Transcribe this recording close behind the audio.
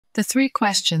The Three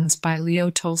Questions by Leo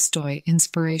Tolstoy,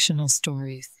 Inspirational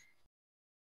Stories.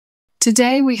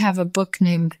 Today we have a book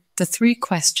named The Three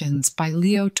Questions by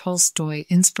Leo Tolstoy,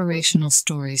 Inspirational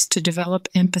Stories to develop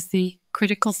empathy,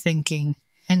 critical thinking,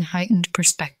 and heightened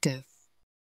perspective.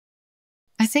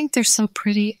 I think they're so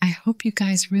pretty. I hope you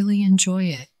guys really enjoy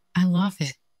it. I love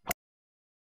it.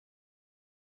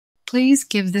 Please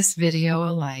give this video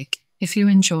a like if you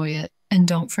enjoy it, and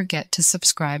don't forget to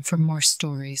subscribe for more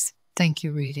stories. Thank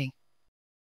you, reading.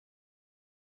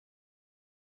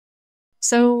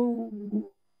 So,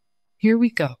 here we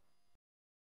go.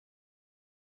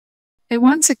 It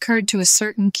once occurred to a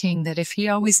certain king that if he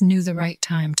always knew the right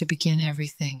time to begin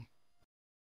everything,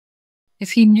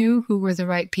 if he knew who were the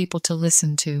right people to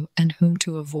listen to and whom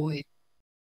to avoid,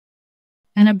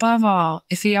 and above all,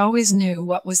 if he always knew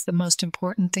what was the most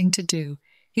important thing to do,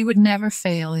 he would never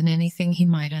fail in anything he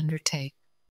might undertake.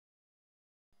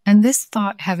 And this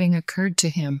thought having occurred to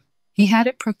him, he had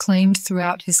it proclaimed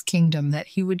throughout his kingdom that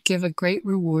he would give a great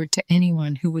reward to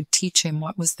anyone who would teach him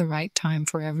what was the right time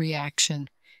for every action,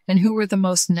 and who were the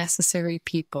most necessary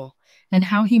people, and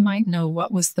how he might know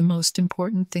what was the most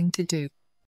important thing to do.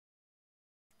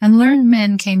 And learned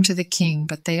men came to the king,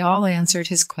 but they all answered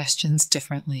his questions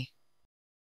differently.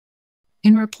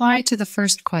 In reply to the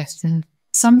first question,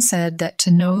 some said that to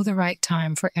know the right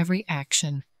time for every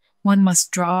action, one must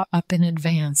draw up in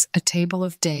advance a table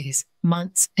of days,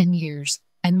 months, and years,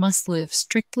 and must live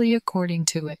strictly according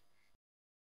to it.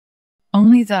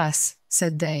 Only thus,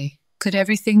 said they, could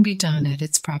everything be done at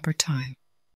its proper time.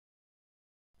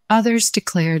 Others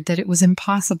declared that it was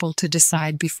impossible to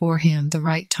decide beforehand the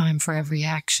right time for every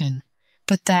action,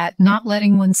 but that, not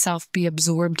letting oneself be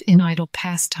absorbed in idle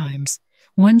pastimes,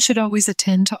 one should always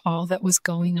attend to all that was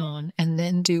going on and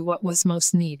then do what was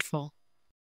most needful.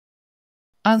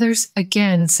 Others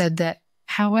again said that,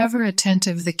 however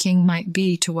attentive the king might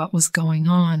be to what was going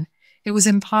on, it was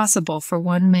impossible for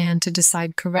one man to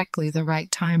decide correctly the right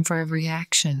time for every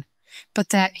action, but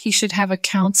that he should have a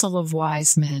council of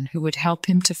wise men who would help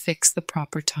him to fix the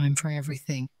proper time for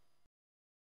everything.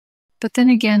 But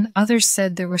then again, others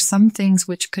said there were some things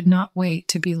which could not wait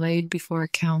to be laid before a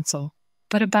council,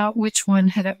 but about which one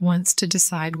had at once to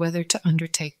decide whether to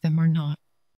undertake them or not.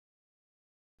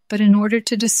 But in order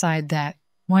to decide that,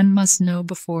 one must know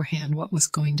beforehand what was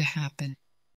going to happen.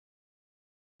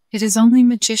 It is only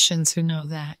magicians who know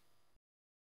that.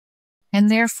 And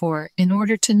therefore, in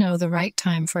order to know the right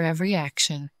time for every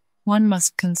action, one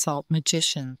must consult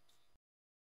magicians.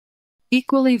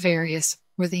 Equally various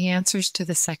were the answers to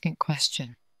the second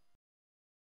question.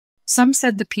 Some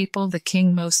said the people the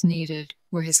king most needed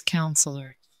were his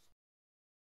counselors.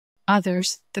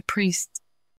 Others, the priests.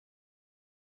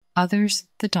 Others,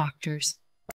 the doctors.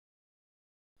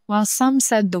 While some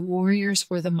said the warriors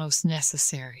were the most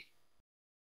necessary.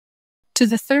 To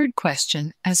the third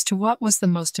question, as to what was the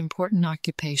most important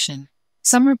occupation,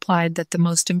 some replied that the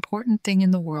most important thing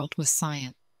in the world was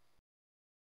science.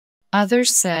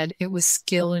 Others said it was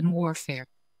skill in warfare.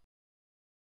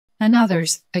 And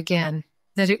others, again,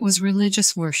 that it was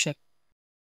religious worship.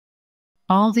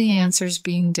 All the answers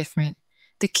being different,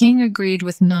 the king agreed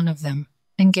with none of them,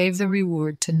 and gave the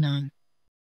reward to none.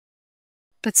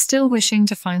 But still wishing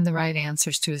to find the right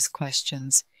answers to his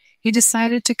questions, he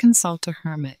decided to consult a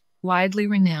hermit, widely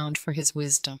renowned for his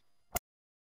wisdom.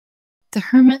 The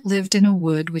hermit lived in a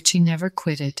wood which he never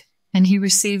quitted, and he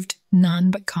received none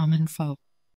but common folk.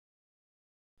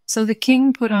 So the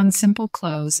king put on simple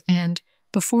clothes and,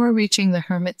 before reaching the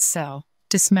hermit's cell,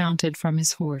 dismounted from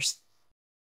his horse.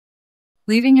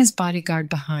 Leaving his bodyguard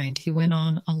behind, he went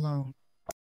on alone.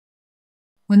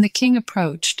 When the king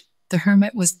approached, the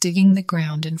hermit was digging the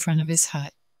ground in front of his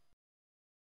hut.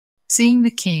 Seeing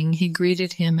the king, he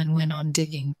greeted him and went on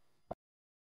digging.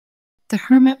 The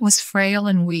hermit was frail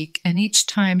and weak, and each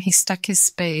time he stuck his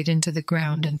spade into the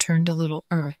ground and turned a little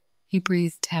earth, he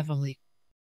breathed heavily.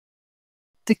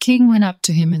 The king went up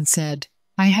to him and said,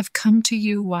 "I have come to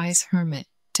you, wise hermit,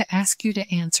 to ask you to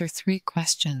answer 3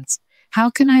 questions. How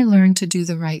can I learn to do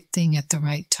the right thing at the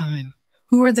right time?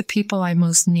 Who are the people I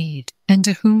most need? And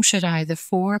to whom should I, the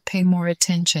 4, pay more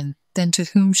attention? Then to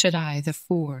whom should I, the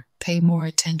 4, pay more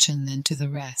attention than to the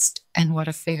rest? And what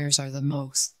affairs are the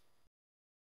most?"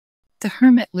 The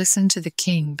hermit listened to the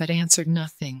king, but answered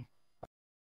nothing.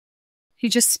 He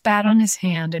just spat on his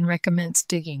hand and recommenced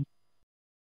digging.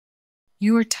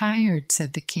 "You are tired,"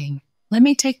 said the king. "Let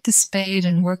me take the spade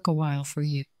and work a while for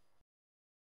you."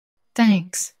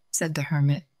 "Thanks," said the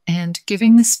hermit, and,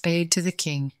 giving the spade to the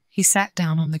king, he sat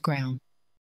down on the ground.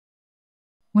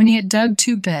 When he had dug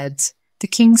 2 beds, the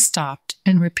king stopped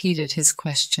and repeated his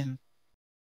question.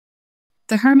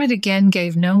 The hermit again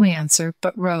gave no answer,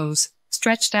 but rose,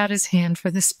 stretched out his hand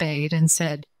for the spade, and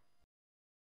said,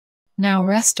 "Now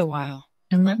rest a while,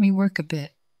 and let me work a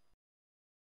bit."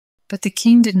 But the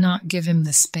king did not give him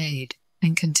the spade,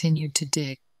 and continued to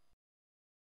dig.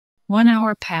 1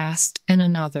 hour passed, and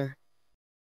another.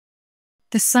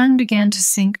 The sun began to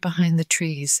sink behind the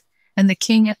trees, and the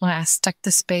king at last stuck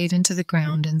the spade into the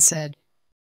ground and said,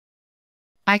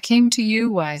 "I came to you,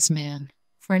 wise man,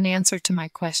 for an answer to my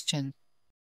question.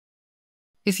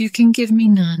 If you can give me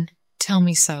none, tell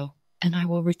me so, and I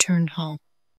will return home."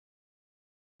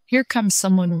 "Here comes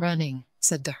someone running,"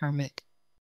 said the hermit.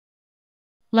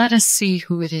 "Let us see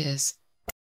who it is."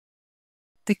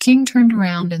 The king turned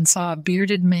around and saw a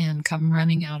bearded man come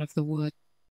running out of the wood.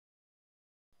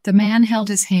 The man held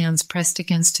his hands pressed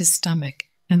against his stomach,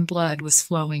 and blood was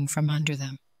flowing from under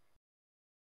them.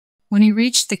 When he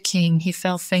reached the king, he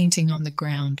fell fainting on the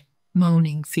ground,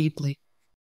 moaning feebly.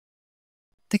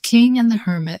 The king and the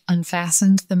hermit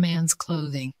unfastened the man's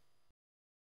clothing.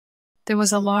 There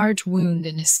was a large wound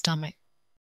in his stomach.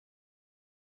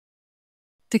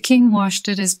 The king washed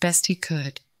it as best he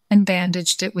could, and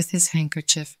bandaged it with his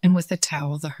handkerchief and with a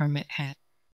towel the hermit had.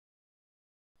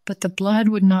 But the blood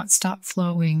would not stop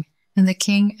flowing, and the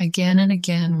king again and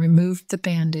again removed the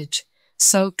bandage,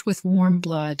 soaked with warm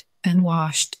blood, and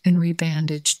washed and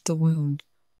rebandaged the wound.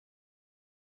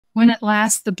 When at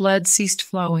last the blood ceased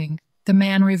flowing, the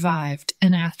man revived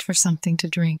and asked for something to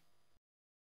drink.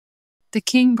 The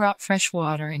king brought fresh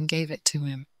water and gave it to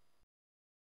him.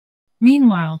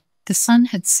 Meanwhile, the sun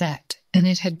had set, and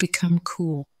it had become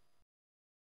cool.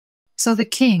 So the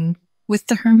king, with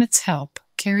the hermit's help,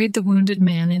 carried the wounded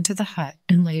man into the hut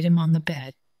and laid him on the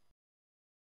bed.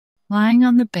 Lying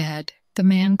on the bed, the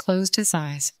man closed his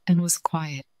eyes and was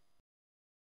quiet.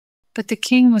 But the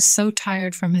king was so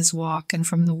tired from his walk and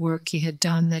from the work he had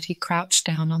done that he crouched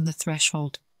down on the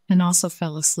threshold and also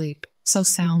fell asleep so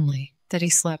soundly that he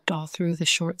slept all through the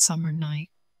short summer night.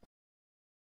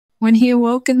 When he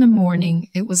awoke in the morning,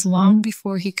 it was long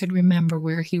before he could remember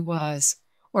where he was,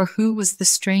 or who was the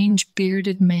strange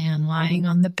bearded man lying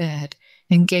on the bed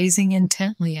and gazing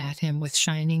intently at him with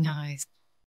shining eyes.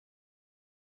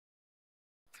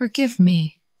 "Forgive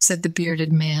me," said the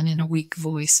bearded man in a weak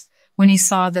voice, when he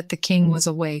saw that the king was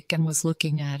awake and was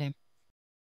looking at him.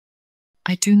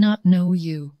 "I do not know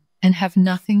you, and have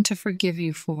nothing to forgive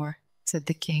you for," said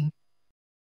the king.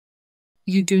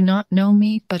 "You do not know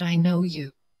me, but I know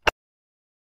you.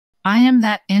 I am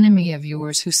that enemy of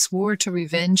yours who swore to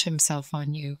revenge himself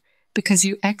on you, because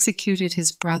you executed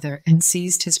his brother and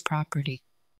seized his property.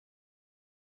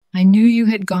 I knew you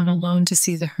had gone alone to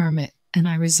see the hermit, and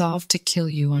I resolved to kill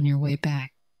you on your way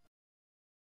back.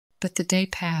 But the day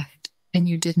passed, and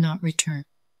you did not return.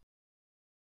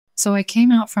 So I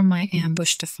came out from my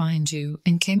ambush to find you,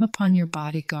 and came upon your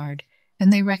bodyguard,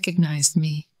 and they recognized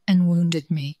me and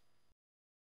wounded me.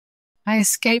 I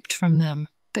escaped from them,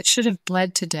 but should have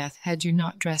bled to death had you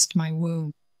not dressed my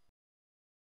wound.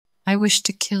 I wished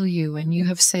to kill you, and you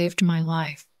have saved my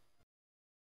life.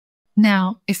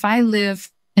 Now, if I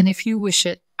live, and if you wish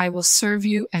it, I will serve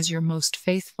you as your most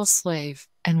faithful slave,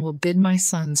 and will bid my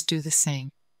sons do the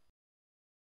same.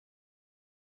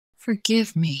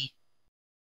 Forgive me."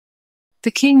 The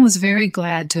king was very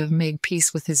glad to have made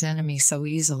peace with his enemy so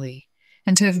easily,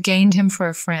 and to have gained him for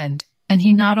a friend, and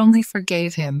he not only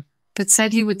forgave him, but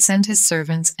said he would send his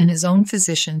servants and his own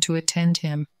physician to attend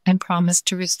him, and promised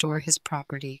to restore his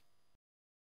property.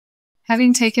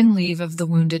 Having taken leave of the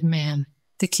wounded man,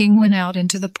 the king went out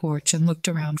into the porch and looked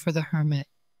around for the hermit.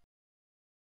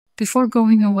 Before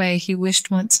going away, he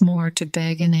wished once more to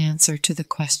beg an answer to the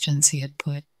questions he had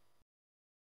put.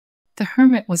 The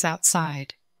hermit was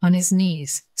outside, on his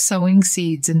knees, sowing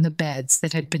seeds in the beds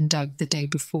that had been dug the day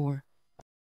before.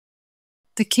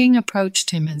 The king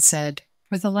approached him and said,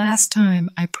 "For the last time,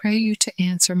 I pray you to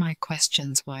answer my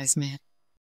questions, wise man."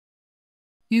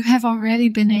 "You have already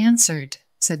been answered,"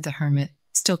 said the hermit,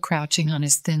 still crouching on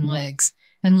his thin legs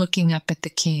and looking up at the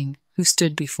king, who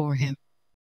stood before him.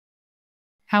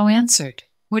 "How answered?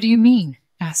 What do you mean?"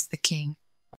 asked the king.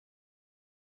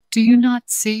 "Do you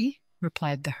not see?"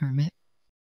 replied the hermit.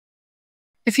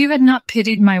 "If you had not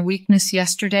pitied my weakness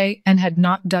yesterday and had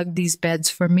not dug these beds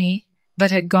for me, but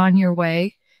had gone your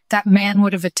way, that man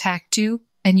would have attacked you,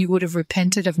 and you would have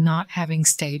repented of not having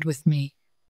stayed with me.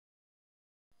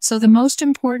 So the most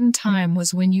important time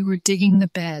was when you were digging the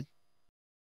bed,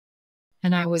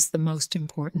 and I was the most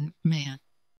important man.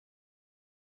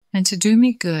 And to do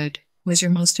me good was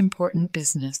your most important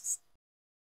business.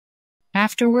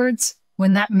 Afterwards,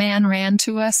 when that man ran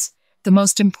to us, the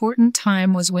most important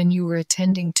time was when you were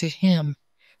attending to him,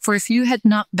 for if you had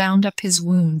not bound up his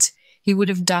wounds, he would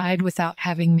have died without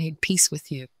having made peace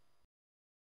with you.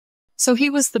 So he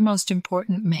was the most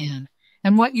important man,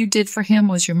 and what you did for him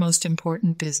was your most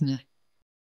important business.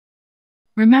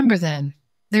 Remember then,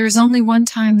 there is only one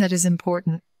time that is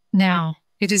important. Now,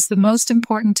 it is the most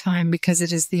important time because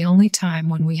it is the only time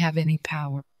when we have any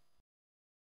power.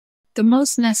 The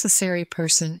most necessary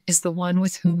person is the one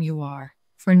with whom you are,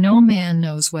 for no man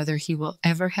knows whether he will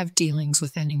ever have dealings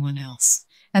with anyone else.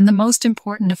 And the most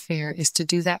important affair is to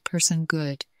do that person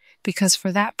good, because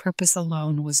for that purpose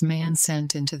alone was man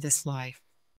sent into this life.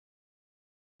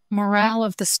 Morale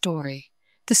of the story.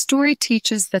 The story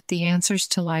teaches that the answers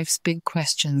to life's big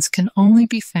questions can only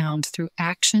be found through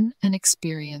action and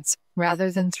experience,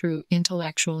 rather than through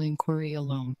intellectual inquiry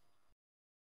alone.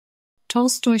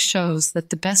 Tolstoy shows that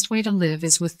the best way to live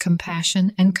is with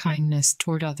compassion and kindness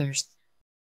toward others.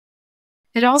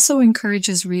 It also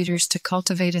encourages readers to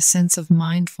cultivate a sense of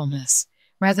mindfulness,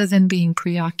 rather than being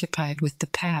preoccupied with the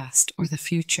past or the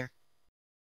future.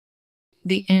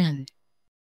 The end.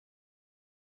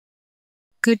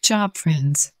 Good job,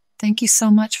 friends. Thank you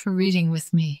so much for reading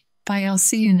with me. Bye, I'll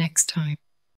see you next time.